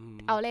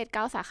เอาเลท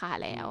9 สาขา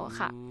แล้ว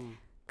ค่ะ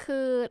คื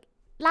อ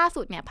ล่า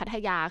สุดเนี่ยพัท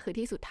ยาคือ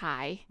ที่สุดท้า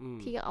ย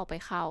ที่เอาไป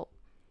เข้า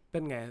เป็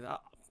นไง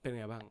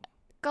บ้าง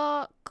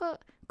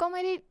ก็ไ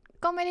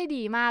ม่ได้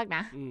ดีมากน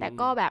ะแต่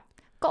ก็แบบ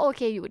ก็โอเ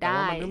คอยู่ไ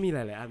ด้มันก็มีหล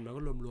ายๆอันมัน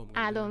ก็รวมๆกั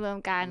นรวม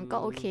กันก็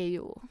โอเคอ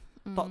ยู่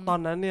ตอน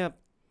นั้นเนี่ย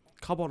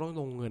เขาบอกต้อง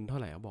ลงเงินเท่า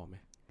ไหร่เขาบอกไหม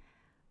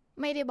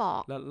ไม่ได้บอ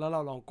กแล้วเร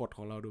าลองกดข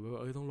องเราดูว่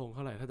าต้องลงเท่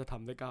าไหร่ถ้าจะท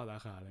ำได้9 สา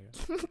ขาอะไร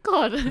ก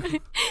ด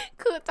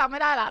คือจำไม่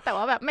ได้ละแต่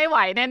ว่าแบบไม่ไหว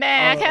แน่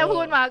ๆแค่พู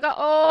ดมาก็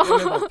โอ้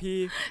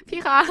พี่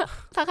คะ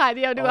สาขาเ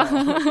ดียวดีกว่า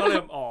ก็เ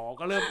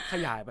ริ่มข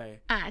ยายไป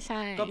ใ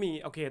ช่ก็มี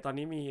โอเคตอน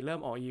นี้มีเริ่ม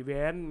ออกอีเว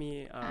นต์มี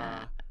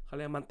เขาเ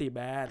รียกมัลติแบ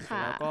รนด์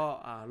แล้วก็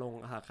ลง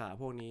สาขา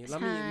พวกนี้แล้ว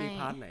มีพ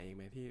าร์ทไหนอีกไ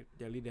หมที่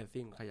Jelly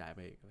Dressing ขยายไป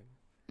อีก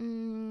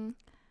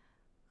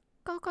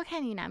ก็แค่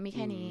นี้นะมีแ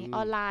ค่นี้อ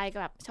อนไลน์กั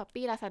บแบบ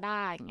Shopee Lazada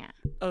อย่างเงี้ย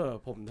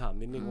ผมถาม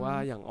นิดนึงว่า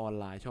อย่างออน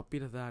ไลน์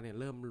Shopee Lazada เนี่ย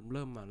เ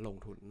ริ่มมาลง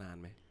ทุนนาน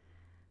ไหม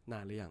นา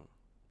นหรือยัง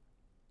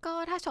ก็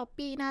ถ้า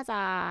Shopee น่าจะ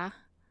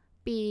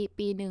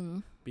ปีหนึ่ง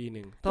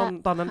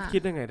ตอนนั้นคิ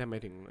ดยังไงทำไม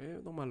ถึง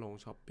ต้องมาลง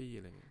Shopee อ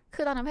ะไรเงี้ย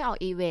คือตอนนั้นไปออก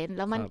อีเวนต์แ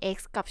ล้วมัน X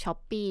กับ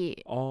Shopee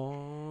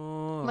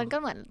มันก็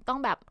เหมือนต้อ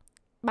งแบบ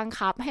บัง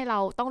คับให้เรา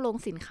ต้องลง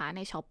สินค้าใ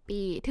น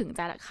Shopee ถึงจ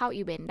ะเข้า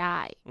อีเวนต์ได้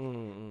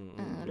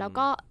แล้ว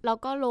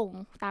ก็ลง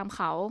ตามเ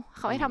ขา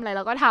ให้ทำอะไรเ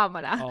ราก็ท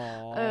ำนะ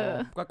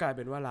ก็กลายเ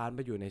ป็นว่าร้านไป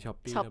อยู่ใน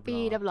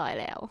Shopee เรียบร้อย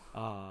แล้ว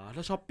แ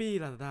ล้ว Shopee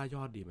Lazada ย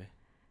อดดีไหม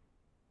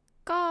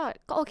ก็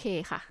โอเค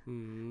ค่ะ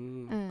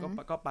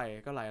ก็ไป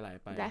ก็ไหล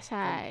ไปใ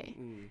ช่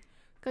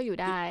ก็อยู่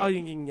ได้เอาจ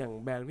ริงๆอย่าง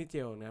แบรนด์พี่เจ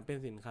ลนะเป็น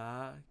สินค้า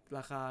ร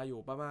าคาอยู่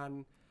ประมาณ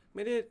ไ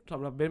ม่ได้ส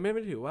ำหรับเบนไ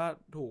ม่ถือว่า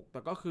ถูกแ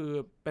ต่ก็คือ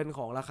เป็นข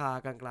องราคา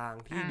กลาง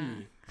ๆที่ดี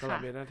สำหรับ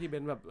เบนนะที่เบ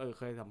นแบบ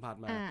เคยสัมผัส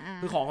มา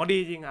คือของเขาดี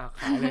จริง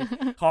ขายเลย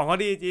ของเขา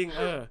ดีจริง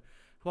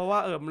เพราะว่า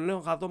มันเรื่อง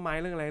ของต้นไม้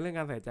เรื่องอะไรเรื่อง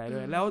การใส่ใจด้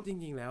วยแล้วจ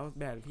ริงๆแล้ว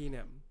แบรนด์พี่เ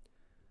นี่ย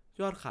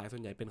ยอดขายส่ว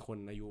นใหญ่เป็นคน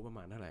อายุประม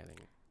าณเท่าไหร่อะไร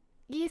เงี้ย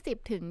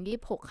20 ถึง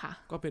 26ค่ะ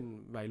ก็เป็น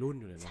วัยรุ่น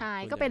อยู่เลยนะใช่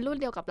ก็เป็นรุ่น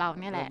เดียวกับเรา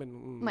เนี่ยแหละ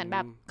เหมือนแบ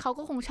บเขา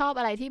ก็คงชอบ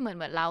อะไรที่เหมือน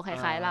เราค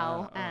ล้ายๆเรา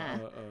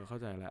เข้า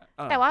ใจแล้ว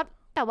แต่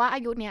ว่าอ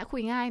ายุเนี้ยคุ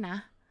ยง่ายนะ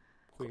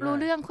รู้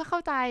เรื่องเข้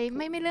าใจไ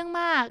ม่เรื่อง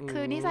มากคื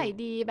อนิสัย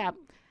ดีแบบ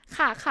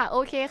ค่ะโอ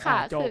เคค่ะ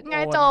คือง่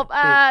ายจบ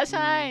ใ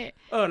ช่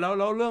แล้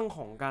วเรื่องข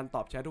องการต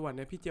อบแชททุกวัน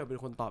นี้พี่เจียวเป็น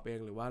คนตอบเอง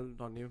หรือว่า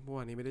ตอนนี้เมื่อว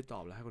านนี้ไม่ได้ตอ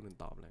บแล้วให้คนอื่น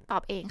ตอบเลยตอ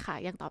บเองค่ะ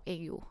ยังตอบเอง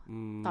อยู่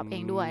ตอบเอ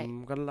งด้วย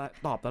ก็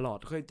ตอบตลอด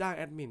เคยจ้างแ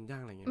อดมินจ้า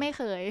งอะไรเงี้ยไม่เ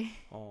คย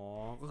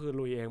ก็คือ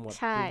ลุยเองหมด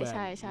ใ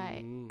ช่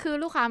คือ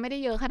ลูกค้าไม่ได้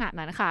เยอะขนาด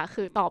นั้นค่ะ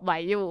คือตอบไหว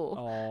อยู่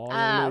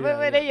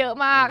ไม่ได้เยอะ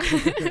มาก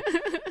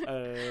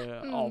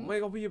ไม่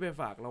ก็พี่ไป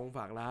ฝาก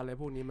ร้านอะไร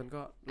พวกนี้มัน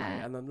ก็หลาย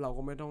อันนั้นเรา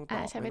ก็ไม่ต้องต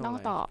อบใช่ไม่ต้อง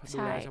ตอบดู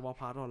แลเฉพาะ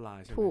พาร์ทออนไล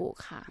น์ใช่ไหมถูก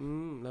ค่ะ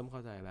เริ่มเข้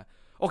าใจแล้ว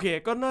โอเค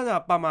ก็น่าจะ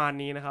ประมาณ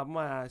นี้นะครับม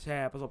าแช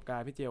ร์ประสบการ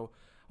ณ์พี่เจล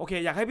โอเค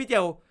อยากให้พี่เจ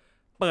ล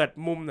เปิด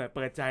มุมหน่อยเ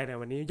ปิดใจหน่อย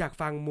วันนี้อยาก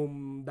ฟังมุม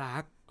ดา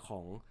ร์กขอ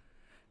ง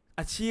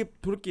อาชีพ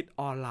ธุรกิจ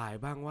ออนไล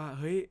น์บ้างว่า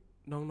เฮ้ย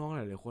น้องๆห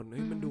ลายๆคนเ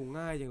ฮ้ยมันดู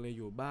ง่ายจังเลยอ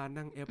ยู่บ้าน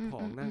นั่งเอฟขอ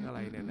งนั่งอะไร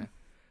เนี่ยนะ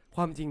ค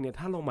วามจริงเนี่ย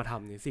ถ้าลงมาท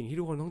ำเนี่ยสิ่งที่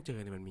ทุกคนต้องเจอ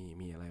เนี่ยมัน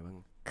มีอะไรบ้าง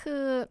คื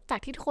อจาก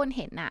ที่ทุกคนเ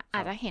ห็นน่ะอ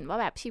าจจะเห็นว่า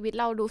แบบชีวิต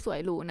เราดูสวย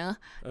หรูเนอะ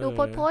ดู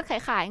โพส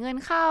ขายเงิน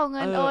เข้าเ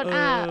งินโอน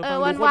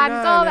วัน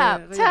ๆก็แบบ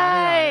ใช่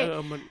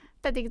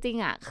แต่จริง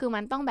ๆคือมั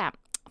นต้องแบบ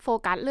โฟ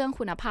กัสเรื่อง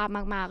คุณภาพ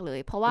มากๆเลย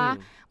เพราะว่า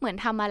เหมือน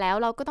ทำมาแล้ว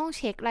เราก็ต้องเ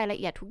ช็ครายละ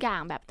เอียดทุกอย่า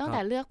งแบบตั้งแต่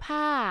เลือกผ้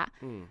า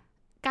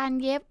การ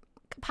เย็บ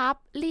พับ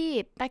รี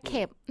ดตะเ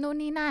ข็บนู่น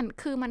นี่นั่น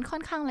คือมันค่อ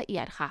นข้างละเอี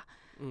ยดค่ะ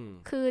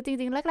คือจ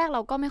ริงๆแรกๆเร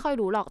าก็ไม่ค่อย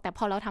รู้หรอกแต่พ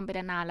อเราทำไป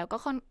นานๆแล้วก็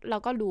เรา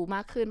ก็รู้ม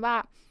ากขึ้นว่า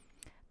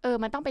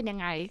มันต้องเป็นยัง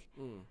ไง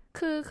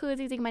คือ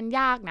จริงๆมัน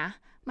ยากนะ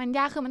มันย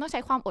ากคือมันต้องใ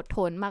ช้ความอดท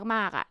นม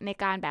ากๆใน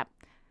การแบบ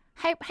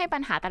ให้ปั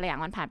ญหาแต่ละอย่า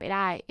งมันผ่านไปไ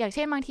ด้อย่างเ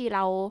ช่นบางทีเร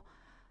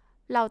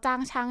าจ้าง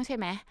ช่างใช่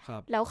ไหม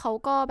แล้วเขา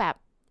ก็แบบ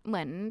เห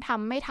มือนท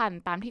ำไม่ทัน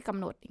ตามที่กำ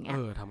หนดอย่างเงี้ย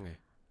ทำไง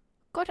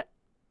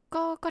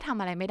ก็ทำ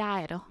อะไรไม่ได้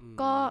เนาะ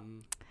ก็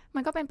มั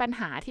นก็เป็นปัญ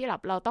หาที่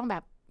เราต้องแบ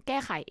บแก้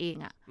ไขเอง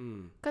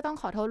ก็ต้อง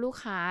ขอโทษลูก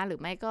ค้าหรือ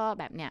ไม่ก็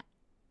แบบเนี้ย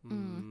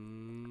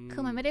คื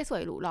อมันไม่ได้สว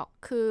ยหรูหรอก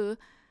คื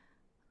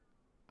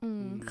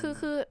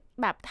อ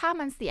แบบถ้า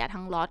มันเสีย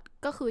ทั้งล็อต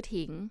ก็คือ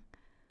ทิ้ง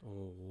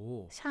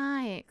ใช่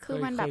คือ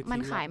มันแบบมั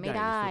นขายไม่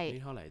ได้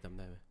นี่เท่าไหร่จำไ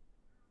ด้ไหม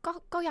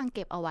ก็ยังเ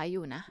ก็บเอาไว้อ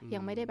ยู่นะยั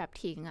งไม่ได้แบบ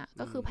ทิ้ง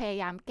ก็คือพยา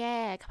ยามแก้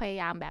พย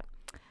ายามแบบ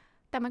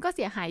แต่มันก็เ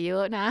สียหายเยอ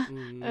ะนะ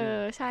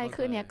ใช่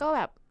คือเนี้ยก็แ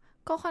บบ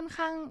ก็ค่อน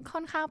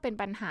ข้างเป็น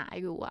ปัญหา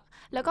อยู่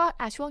แล้วก็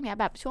ช่วงเนี้ย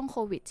แบบช่วงโค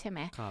วิดใช่ไหม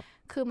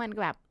คือมัน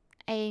แบบ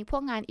พว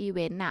กงานอีเว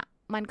นต์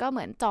มันก็เห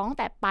มือนจองแ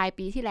ต่ปลาย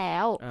ปีที่แล้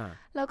ว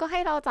แล้วก็ให้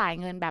เราจ่าย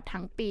เงินแบบ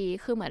ทั้งปี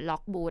คือเหมือนล็อ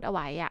กบูธเอาไ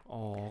ว้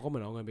ก็เหมือ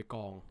นเอาเงินไปก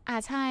อง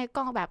ใช่ก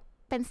องแบบ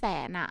เป็นแส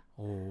น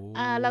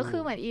แล้วคื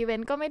อเหมือนอีเวน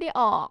ต์ก็ไม่ได้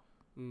ออก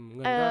เ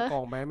งินก็ก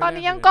องไปตอน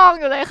นี้ยังกอง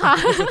อยู่เลยค่ะ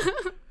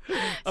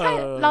ใช่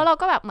แล้วเรา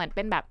ก็แบบเหมือนเ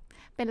ป็นแบบ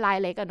เป็นราย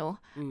เล็กเนอะ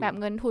แบบ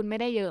เงินทุนไม่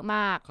ได้เยอะม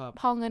าก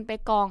พอเงินไป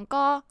กอง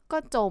ก็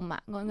จม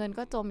เงิน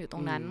ก็จมอยู่ตร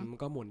งนั้นมัน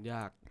ก็หมุนย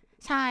าก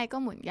ใช่ก็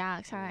หมุนยาก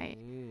ใช่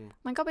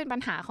มันก็เป็นปัญ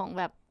หาของ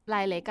แบบร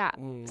ายเล็ก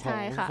ใช่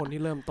ค่ะคน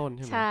ที่เริ่มต้นใ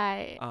ช่ไหมใช่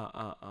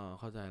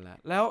เข้าใจ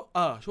แล้ว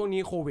ช่วง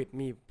นี้โควิด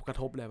มีกระ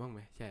ทบอะไรบ้างไหม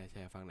แช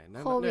ร์ฟังหน่อย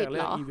โควิดเ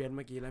รื่องอีเวนต์เ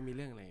มื่อกี้แล้วมีเ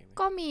รื่องอะไร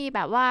ก็มีแบ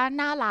บว่า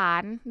หน้าร้า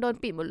นโดน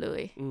ปิดหมดเล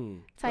ย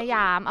สย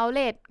ามเอาท์เ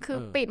ลทคือ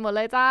ปิดหมดเ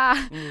ลยจ้า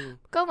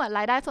ก็เหมือนร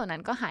ายได้ส่วนนั้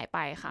นก็หายไป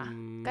ค่ะ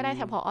ก็ได้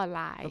เฉพาะออนไ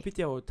ลน์แล้วพี่เ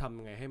จียวท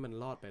ำไงให้มัน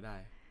รอดไปได้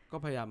ก็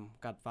พยายาม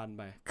กัดฟันไ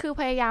ปคือ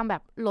พยายามแบ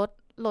บ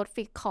ลด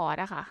ฟิกคอร์ส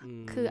อะค่ะ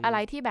คืออะไร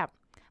ที่แบบ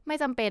ไม่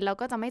จำเป็นเรา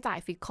ก็จะไม่จ่า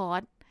ยฟิกคอ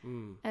ร์ส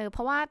เพ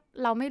ราะว่า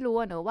เราไม่รู้เ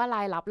นอะว่าร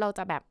ายรับเราจ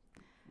ะแบบ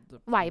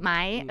ไหวไหม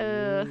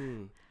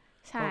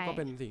ใช่ก็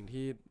เป็นสิ่ง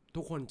ที่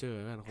ทุกคนเจอ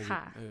กันโควิ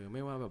ดไ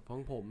ม่ว่าแบบทั้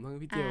งผมทั้ง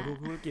พี่เจลทุก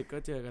ธุรกิจก็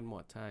เจอกันหม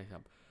ดใช่ครั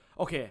บ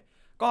โอเค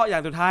ก็อย่า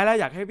งสุดท้ายแล้ว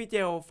อยากให้พี่เจ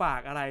ลฝา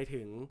กอะไร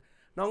ถึง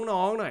น้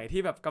องๆหน่อย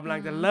ที่แบบกำลัง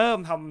จะเริ่ม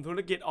ทำธุร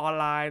กิจออน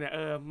ไลน์เนี่ย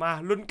มา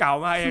รุ่นเก่า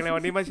มาเองเลย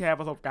วันนี้มาแชร์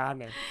ประสบการณ์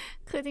หน่อย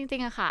คือจริ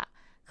งๆอะค่ะ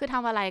คือท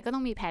ำอะไรก็ต้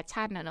องมีแพช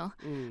ชั่นเนอะ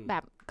แบ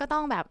บก็ต้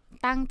องแบบ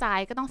ตั้งใจ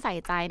ก็ต้องใส่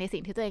ใจในสิ่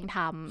งที่ตัวเองท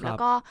ำแล้ว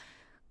ก็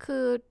คื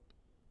อ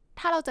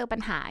ถ้าเราเจอปั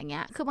ญหาอย่างเ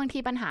งี้ยคือบางที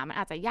ปัญหามัน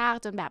อาจจะยาก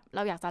จนแบบเร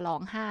าอยากจะร้อ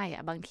งไห้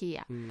บางที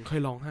เค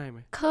ยร้องไห้ไหม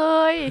เค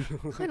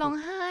ยร้อง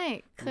ไห้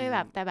เคยแบ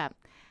บแต่แบบ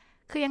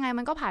คือยังไง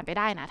มันก็ผ่านไป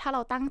ได้นะถ้าเร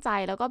าตั้งใจ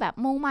แล้วก็แบบ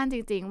มุ่งมั่นจ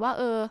ริงๆว่า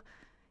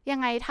ยัง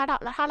ไงถ้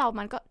าเรา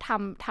มันก็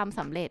ทำ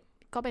สำเร็จ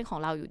ก็เป็นของ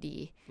เราอยู่ดี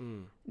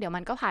เดี๋ยวมั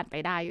นก็ผ่านไป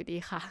ได้อยู่ดี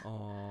ค่ะ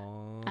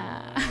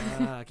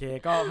โอเค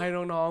ก็ให้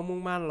น้องๆมุ่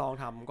งมั่นลอง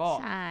ทำก็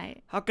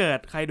ถ้าเกิด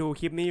ใครดู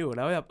คลิปนี้อยู่แ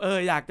ล้วแบบ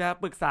อยากจะ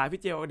ปรึกษา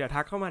พี่เจลเดี๋ยว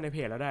ทักเข้ามาในเพ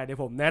จแล้วได้เดี๋ยว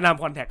ผมแนะน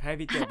ำคอนแทคให้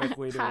พี่เจลไป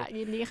คุยดูค่ะ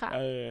ยินดีค่ะ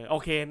โอ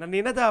เคอัน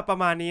นี้น่าจะประ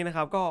มาณนี้นะค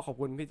รับก็ขอบ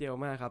คุณพี่เจล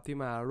มากครับที่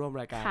มาร่วม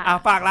รายการ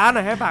ฝากร้านห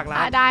น่อยให้ฝากร้า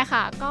นได้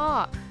ค่ะก็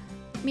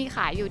มีข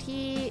ายอยู่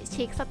ที่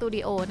ชิคสตู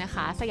ดิโอนะค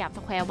ะสยามส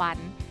แควร์วัน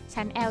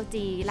ชั้น LG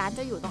ร้านจ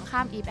ะอยู่ตรงข้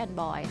าม Eve and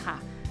Boy ค่ะ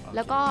แ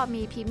ล้วก็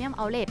มีพรีเมียมเ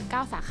อาท์เลท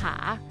9 สาขา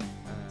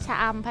ชะ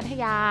อำพัท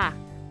ยา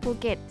ภู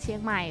เก็ตเชียง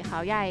ใหม่เขา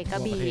ใหญ่กระ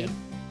บี่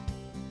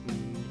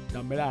จ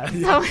ำไม่ได้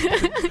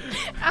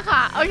อะค่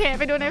ะโอเค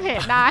ไปดูในเพ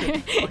จได้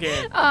โอเค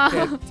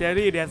เจล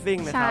ลี่เดซซิ่ง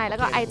นะครับใช่แล้ว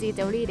ก็ IG เจ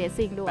ลลี่เดซ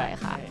ซิ่งด้วย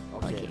ค่ะโอ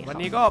เควัน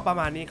นี้ก็ประ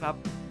มาณนี้ครับ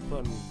ส่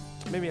วน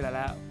ไม่มีอะไรแ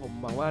ล้วผม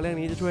หวังว่าเรื่อง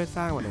นี้จะช่วยส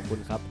ร้างวันของคุณ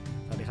ครับ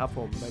สวัสดีครับผ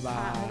มบ๊ายบา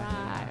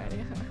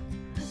ย